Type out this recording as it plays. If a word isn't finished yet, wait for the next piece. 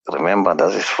Remember,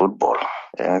 that is football.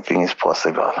 Anything is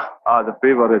possible. The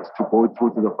favorites to go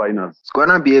through to the finals. It's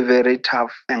gonna be a very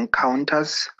tough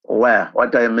encounters. Where?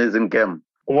 What an amazing game.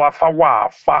 Wafa.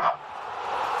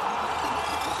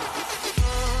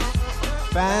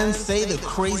 Fans say the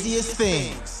craziest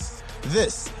things.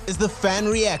 This is the Fan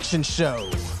Reaction Show.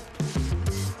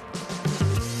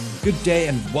 Good day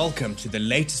and welcome to the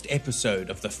latest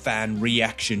episode of the Fan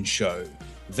Reaction Show.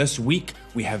 This week,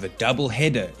 we have a double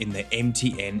header in the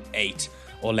MTN 8.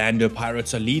 Orlando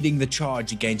Pirates are leading the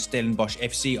charge against Stellenbosch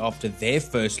FC after their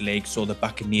first leg saw the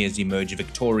Buccaneers emerge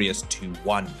victorious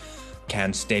 2-1.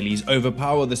 Can Stellies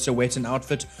overpower the Sowetan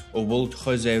outfit, or will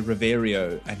Jose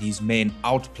Riverio and his men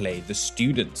outplay the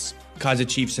Students? Kaizer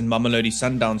Chiefs and Mamelodi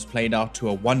Sundowns played out to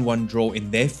a 1-1 draw in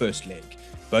their first leg.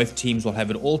 Both teams will have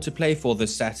it all to play for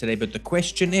this Saturday, but the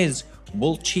question is,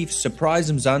 will Chiefs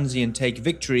surprise Mzansi and take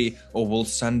victory, or will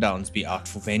Sundowns be out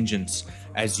for vengeance?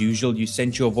 As usual, you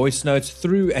sent your voice notes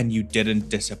through and you didn't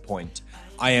disappoint.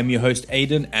 I am your host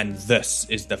Aiden, and this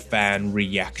is the Fan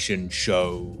Reaction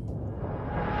Show.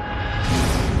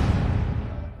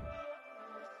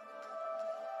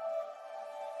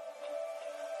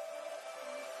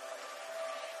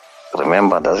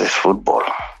 Remember, that is football.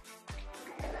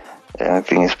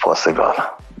 Anything is possible.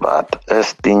 But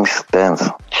as things stand,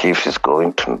 Chiefs is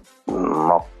going to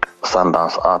knock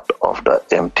Sundowns out of the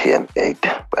MTN 8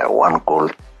 by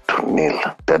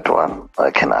 1-0. That one, I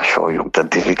can assure you, it's a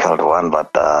difficult one, but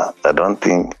I don't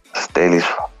think Stellies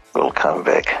will come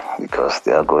back because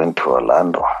they are going to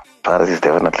Orlando. Paris is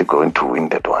definitely going to win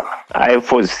that one. I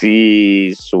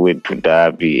foresee Soweto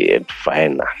Derby at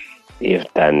final.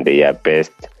 If done their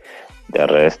best, the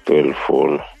rest will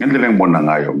fall. Ngendlela engibona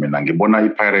ngayo mina ngibona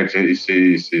iPirates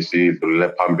isidlulele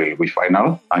phambili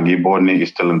kwi-final. Angiboni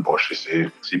iStellenbosch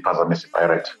siphazamise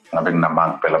iPirates. Ngabe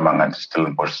nginamanga phela manje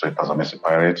iStellenbosch siphazamise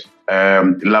iPirates.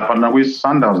 Lapha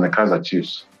nakwi-Sundowns neKaizer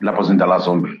Chiefs, lapho zindala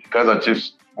zombili. Kaizer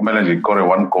Chiefs kumele nje ikore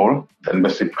 1 goal, then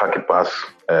bese iphakhe pass.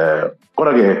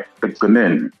 Kodwa-ke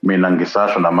ekugcineni mina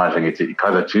ngisasho namanje ngithi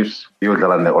iKaizer Chiefs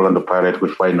iyodlala ne-Orlando Pirates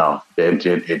kwi-final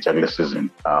ye-MTN 8 yakule season.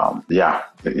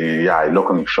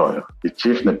 Ilokho ngikushoyo.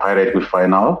 I-Chiefs ne-Pirates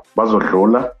kwi-final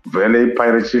bazodlula. Vele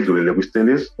i-Pirates idlulele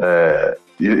kwi-Stellies.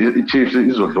 I-Chiefs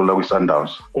izodlula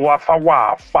kwi-Sundowns.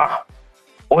 Wafa.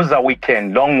 Oza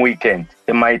weekend, long weekend,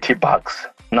 the Mighty Bucks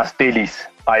na Stellies.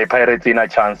 Pirates ina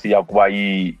chance ya kuba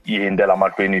yihindela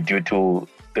mahlweni due to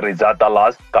the result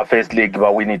last ka first league ba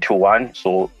win 2-1,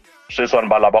 so sweswi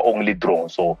ba lava only draw,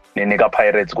 so ni nyika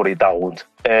Pirates ku ri ta hundza.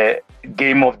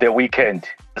 Game of the weekend,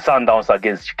 Sundowns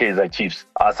against Kaizer Chiefs.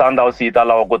 Sundowns yi ta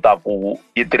lava ku ta ku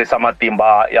yi tirhisa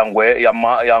matimba ya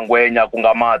ngwenya ku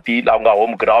nga mati la nga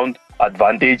home ground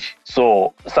advantage,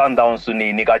 so Sundowns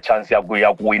ni nyika chance ya ku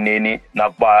wineni na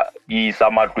ku ba yisa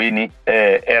mahlweni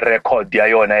record ya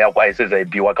yona ya ku ayiseza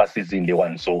ibiwa ka season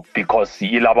leyi, so because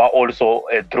yi lava also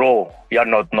a draw ya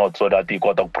not so that yi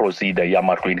kota ku proceed ya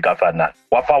mahlweni ka final.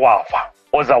 Wafa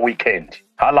oza weekend,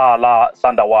 halala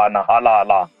Sandawana,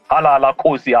 halala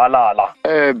Kosi, halala.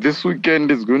 This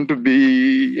weekend is going to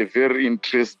be a very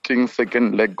interesting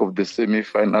second leg of the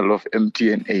semi-final of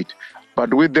MTN 8.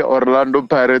 But with the Orlando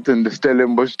Pirates and the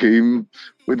Stellenbosch game,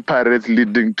 with Pirates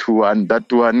leading 2-1,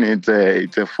 that one it's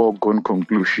a foregone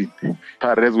conclusion.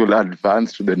 Pirates will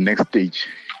advance to the next stage.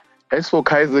 As for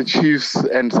Kaizer Chiefs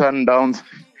and Sundowns,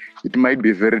 it might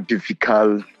be a very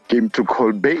difficult game to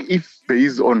call. If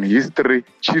based on history,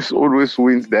 Chiefs always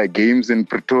wins their games in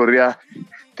Pretoria.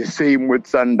 The same with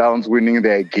Sundowns winning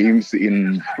their games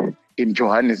in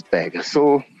Johannesburg.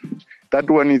 So that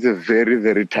one is a very,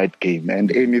 very tight game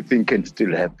and anything can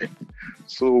still happen.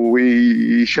 So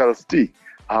we shall see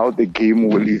how the game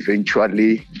will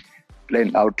eventually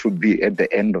plan out to be at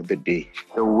the end of the day.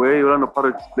 The way Orlando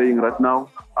Pirates is playing right now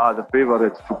are the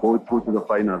favorites to go through to the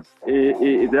finals.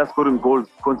 They are scoring goals,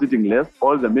 conceding less,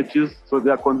 all the matches, so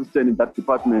they are consistent in that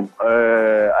department.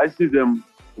 I see them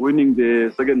winning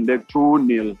the second leg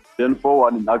 2-0, then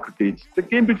 4-1 in aggregate. The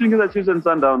game between the Chiefs and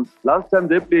Sundowns, last time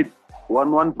they played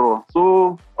 1-1 draw.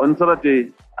 So on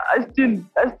Saturday, I still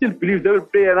believe they will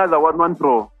play another 1-1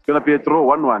 draw. It's going to be a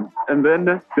draw 1-1. And then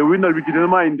the winner will be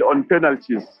determined on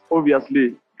penalties.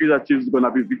 Obviously, Kaizer Chiefs is going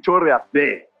to be victorious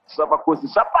there. Shapa Kosi,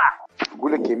 Shapa!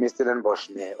 Good game is Stellenbosch,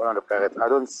 Orlando Pirates. I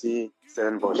don't see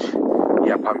Stellenbosch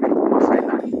here pumping for my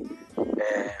final.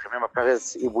 Remember,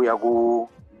 Pirates, if we are go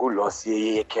loss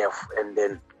here, and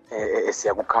then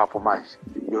siya kukhapha manje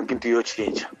yonke into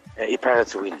iyochange.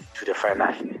 I-Pirates win to the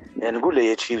final and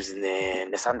kule Chiefs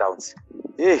ne-Sundowns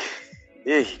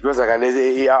kwenzakala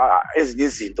ezinye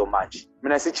izinto manje.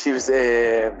 Mina si-Chiefs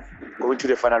going to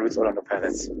the final with Orlando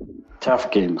Pirates. Tough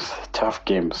games.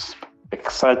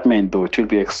 excitement, though. It will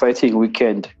be an exciting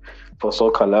weekend for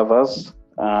soccer lovers.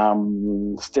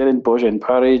 Stellenbosch and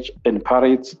Paris.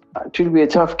 It will be a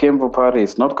tough game for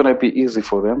Paris. Not going to be easy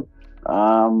for them.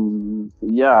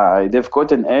 They've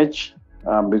got an edge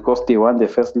because they won the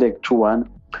first leg 2-1.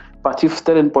 But if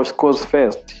Stellenbosch scores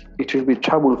first, it will be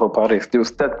trouble for Paris. They will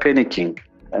start panicking,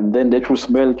 and then that will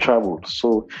smell trouble.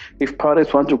 So if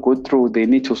Paris want to go through, they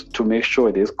need to make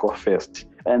sure they score first.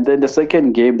 And then the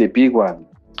second game, the big one,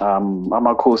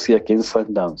 Amakosi against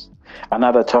Sundowns.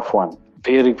 Another tough one.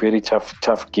 Very, very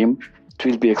tough game. It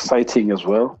will be exciting as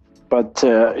well. But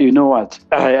you know what?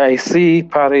 I see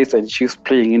Paris and Chiefs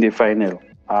playing in the final.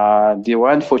 The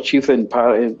one for Chiefs and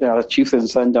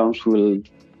Sundowns will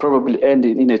probably end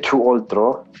in a 2-2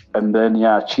 draw, and then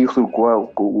Chiefs will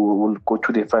go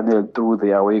to the final through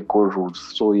the away goal rules.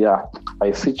 So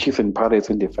I see Chiefs and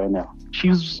Paris in the final.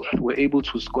 Chiefs were able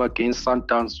to score against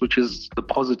Sundowns, which is the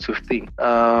positive thing.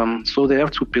 So they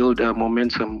have to build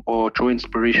momentum or draw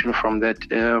inspiration from that.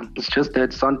 It's just that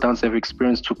Sundowns have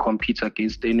experience to compete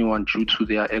against anyone due to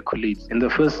their accolades. In the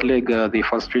first leg, they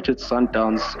frustrated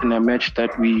Sundowns in a match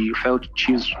that we felt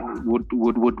Chiefs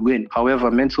would win.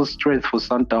 However, mental strength for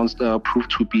Sundowns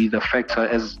proved to be the factor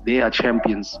as they are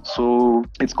champions. So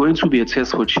it's going to be a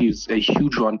test for Chiefs, a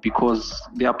huge one, because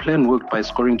their plan worked by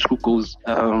scoring 2 goals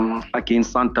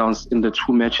against Sundowns in the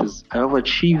 2 matches. However,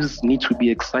 Chiefs need to be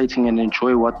exciting and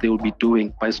enjoy what they will be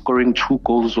doing by scoring 2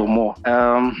 goals or more.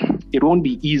 It won't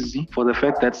be easy for the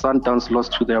fact that Sundowns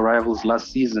lost to their rivals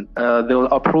last season. They'll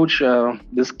approach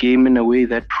this game in a way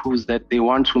that proves that they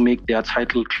want to make their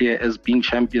title clear as being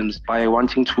champions by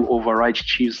wanting to override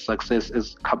Chiefs' success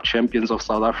as cup champions of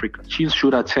South Africa. Chiefs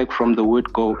should attack from the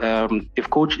word go.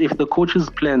 If the coach's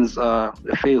plans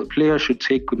fail,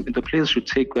 the players should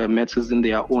take matters in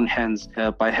their own hands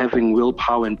by having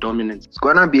willpower and dominance. It's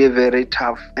gonna be a very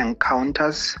tough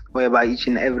encounters whereby each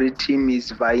and every team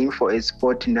is vying for a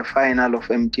spot in the final of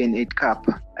MTN 8 Cup.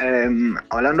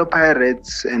 Orlando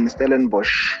Pirates and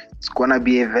Stellenbosch. It's gonna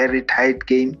be a very tight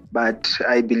game, but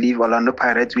I believe Orlando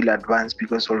Pirates will advance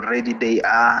because already they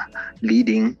are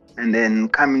leading. And then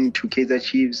coming to Kaizer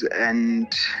Chiefs and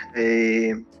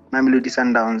Mamelodi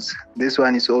Sundowns, this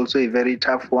one is also a very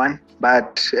tough one.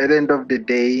 But at the end of the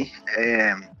day,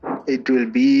 it will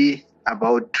be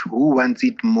about who wants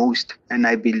it most. And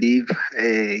I believe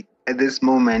at this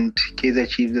moment, Kaizer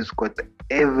Chiefs has got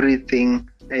everything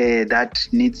that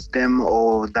needs them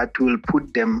or that will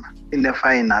put them in the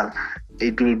final.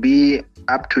 It will be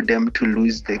up to them to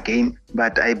lose the game,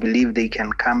 but I believe they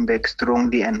can come back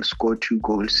strongly and score 2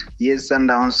 goals. Yes,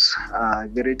 Sundowns are a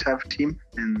very tough team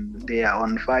and they are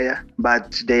on fire,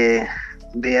 but they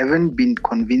haven't been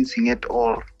convincing at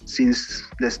all since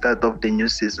the start of the new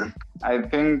season. I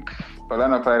think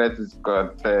Orlando Pirates has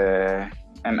got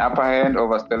an upper hand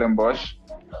over Stellenbosch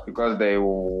because they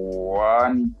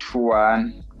won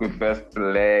 2-1 with first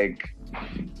leg,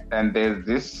 and there's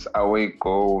this away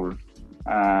goal.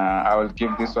 I will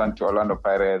give this one to Orlando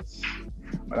Pirates.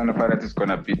 Orlando Pirates is going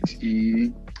to beat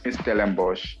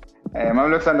Stellenbosch.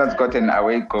 Mamelodi Sundowns got an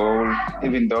away goal,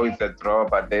 even though it's a draw,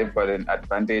 but they've got an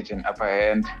advantage and upper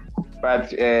hand.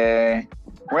 But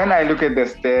when I look at the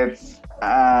stats,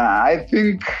 I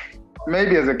think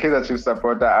maybe as a Kaizer Chiefs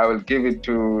supporter, I will give it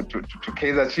to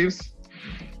Kaizer Chiefs.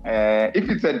 If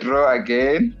it's a draw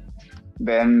again,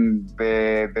 then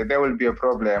there will be a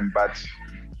problem. But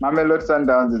Mamelodi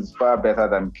Sundowns is far better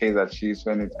than Kaizer Chiefs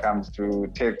when it comes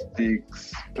to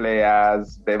tactics,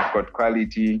 players. They've got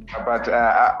quality. But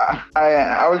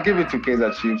I will give it to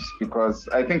Kaizer Chiefs because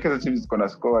I think Kaizer Chiefs is going to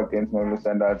score against Mamelodi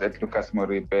Sundowns at Lucas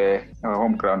Moripe,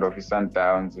 home ground of his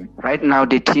Sundowns. Right now,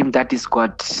 the team that has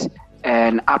got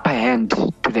an upper hand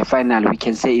to the final, we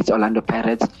can say it's Orlando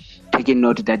Pirates. Taking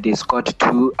note that they scored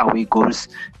 2 away goals,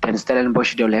 then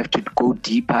Stellenbosch they'll have to go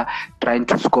deeper trying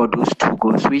to score those 2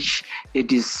 goals, which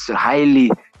it is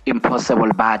highly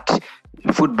impossible, but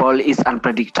football is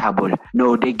unpredictable.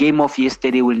 No, the game of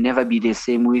yesterday will never be the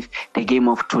same with the game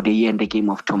of today and the game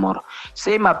of tomorrow.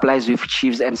 Same applies with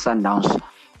Chiefs and Sundowns.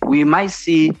 We might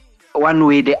see one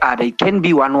way the other. It can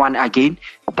be 1-1 again.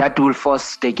 That will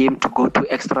force the game to go to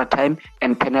extra time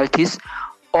and penalties,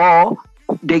 or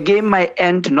the game might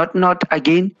end not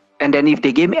again, and then if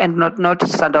the game end not,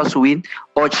 Sundowns win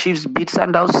or Chiefs beat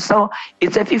Sundowns. So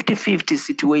it's a 50-50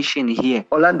 situation here.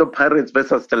 Orlando Pirates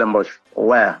versus Stellenbosch.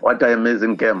 Wow, what an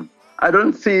amazing game. I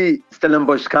don't see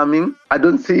Stellenbosch coming. I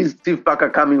don't see Steve Parker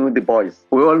coming with the boys.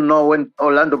 We all know when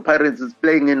Orlando Pirates is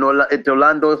playing at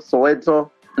Orlando, Soweto,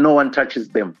 no one touches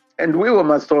them. And we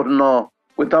must all know,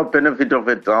 without benefit of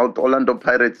a doubt, Orlando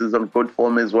Pirates is on good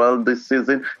form as well this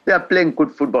season. They are playing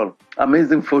good football,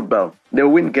 amazing football. They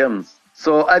win games.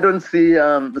 So I don't see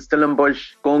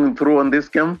Stellenbosch going through on this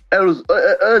game.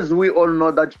 As we all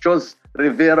know that Jose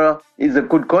Rivera is a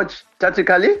good coach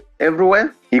tactically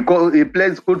everywhere. He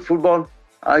plays good football.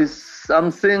 I'm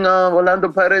seeing Orlando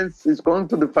Pirates is going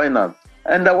to the final.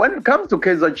 And when it comes to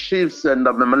Kaizer Chiefs and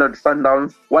Mamelodi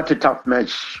Sundowns, what a tough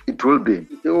match it will be.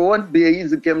 It won't be an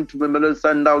easy game to Mamelodi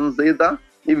Sundowns either,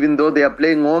 even though they are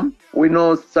playing home. We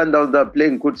know Sundowns are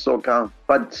playing good soccer,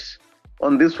 but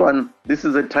on this one, this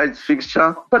is a tight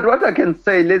fixture. But what I can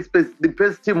say, let the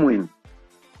best team win.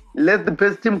 Let the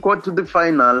best team go to the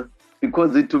final,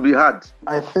 because it will be hard.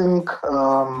 I think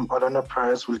Orlando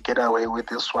Pirates will get away with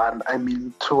this one. I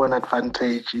mean, 2-1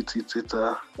 advantage, it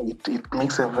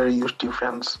makes a very huge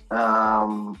difference.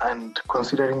 And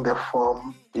considering the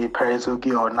form, the Pirates will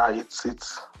get on now, it's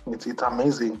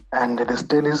amazing. And the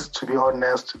Steelers, to be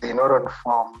honest, they're not on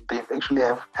form. They actually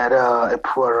have had a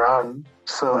poor run.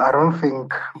 So I don't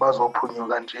think Bazopunyo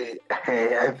Ganje.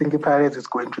 I think the Pirates is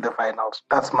going to the finals.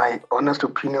 That's my honest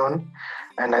opinion.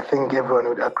 And I think everyone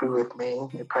would agree with me.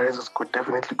 The Pirates is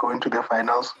definitely going to the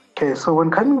finals. Okay, so when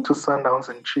coming to Sundowns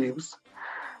and Chiefs,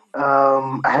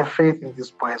 I have faith in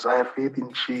these boys. I have faith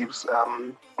in Chiefs.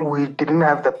 We didn't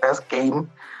have the best game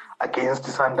against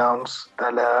the Sundowns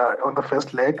on the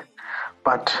first leg,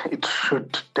 but it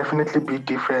should definitely be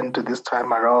different this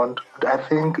time around. I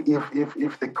think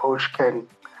if the coach can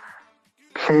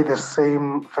play the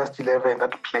same first 11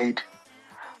 that played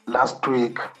last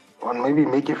week, or maybe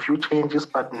make a few changes,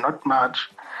 but not much,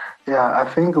 I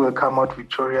think we'll come out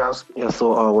victorious.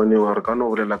 So when you were going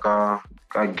to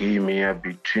a game here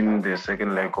between the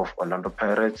second leg of Orlando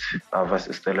Pirates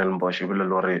versus Stellenbosch,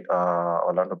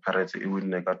 Orlando Pirates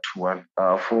win 2-1.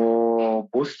 For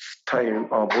both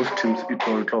teams, it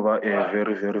will be a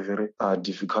very, very, very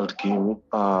difficult game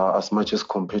as much as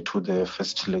compared to the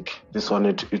first leg. This one,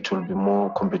 it will be more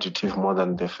competitive more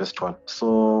than the first one.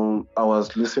 So I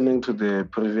was listening to the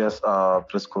previous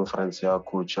press conference here,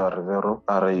 Coach Rivero.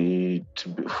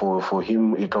 For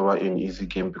him, it will be an easy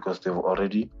game because they've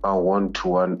already won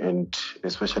 2-1, and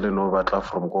especially no battle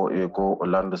from go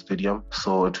Orlando Stadium.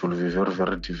 So it will be very,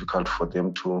 very difficult for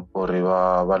them to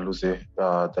lose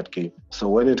that game. So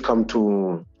when it comes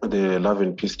to the Love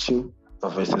and Peace team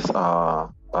versus the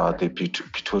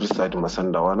Pitori side,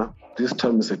 Masandawana, this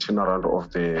time is a turnaround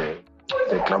of the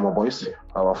Glamour Boys,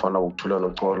 Abafana Uktula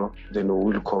Nokolo. Then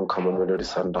we will conquer Mamelodi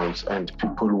Sundowns, and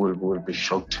people will be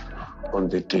shocked on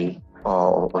the day.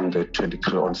 On the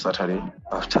 23 on Saturday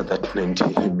after that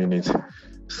 90 minutes.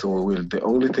 So the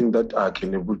only thing that I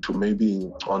can able to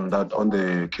maybe on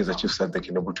the Kaizer Chiefs side they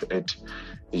can able to add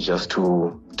is just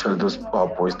to tell those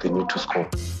boys they need to score.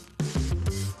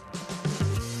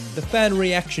 The Fan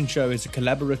Reaction Show is a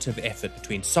collaborative effort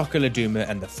between Soccer Laduma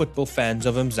and the football fans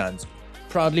of Mzansi,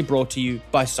 proudly brought to you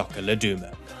by Soccer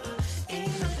Laduma.